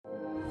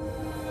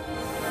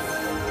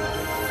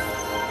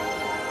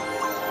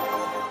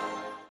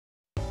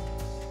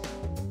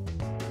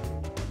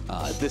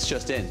This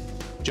just in.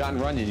 John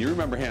Runyan, you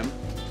remember him.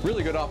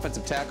 Really good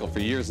offensive tackle for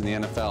years in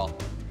the NFL.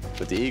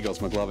 With the Eagles,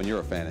 McLovin, you're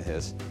a fan of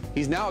his.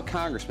 He's now a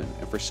congressman,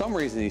 and for some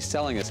reason, he's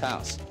selling his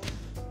house.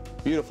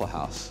 Beautiful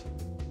house.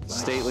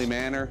 Nice. Stately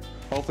manor.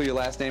 Hopefully your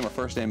last name or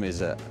first name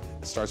is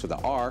starts with an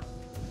R.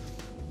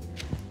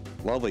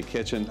 Lovely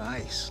kitchen.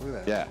 Nice. Look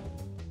at that.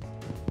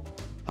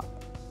 Yeah.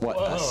 What,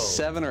 a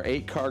 7 or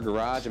 8 car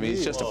garage? I mean,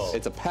 it's just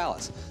it's a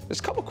palace. There's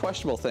a couple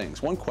questionable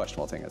things. One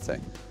questionable thing, I'd say.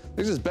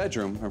 There's his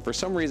bedroom, and for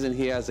some reason,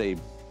 he has a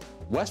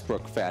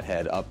Westbrook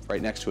fathead up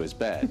right next to his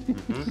bed.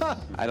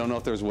 I don't know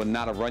if there's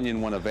not a Runyan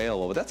one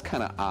available, but that's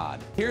kind of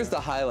odd. Here's the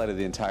highlight of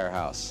the entire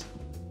house.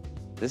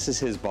 This is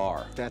his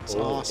bar. That's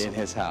awesome. In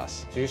his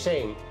house. So you're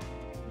saying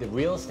the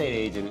real estate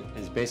agent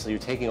is basically you're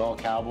taking all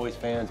Cowboys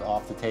fans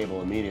off the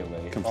table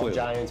immediately. Completely. All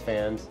Giants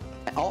fans.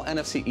 All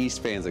NFC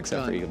East fans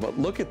except for Eagles. But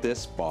look at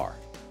this bar.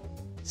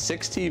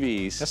 6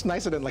 TVs. That's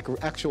nicer than like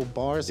actual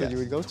bars that you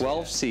would go to.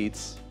 12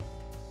 seats.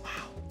 Wow.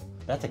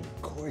 That's a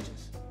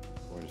gorgeous.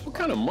 What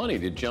kind of money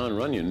did John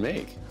Runyan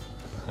make?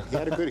 He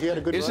had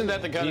a good Isn't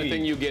that the kind of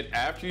thing you get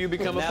after you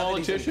become a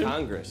politician?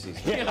 Now that he's in Congress,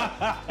 he's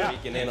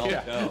taking in all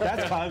the dough.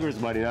 That's Congress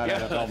money, not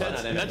NFL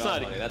money. That's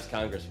not NFL money. That's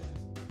Congress money.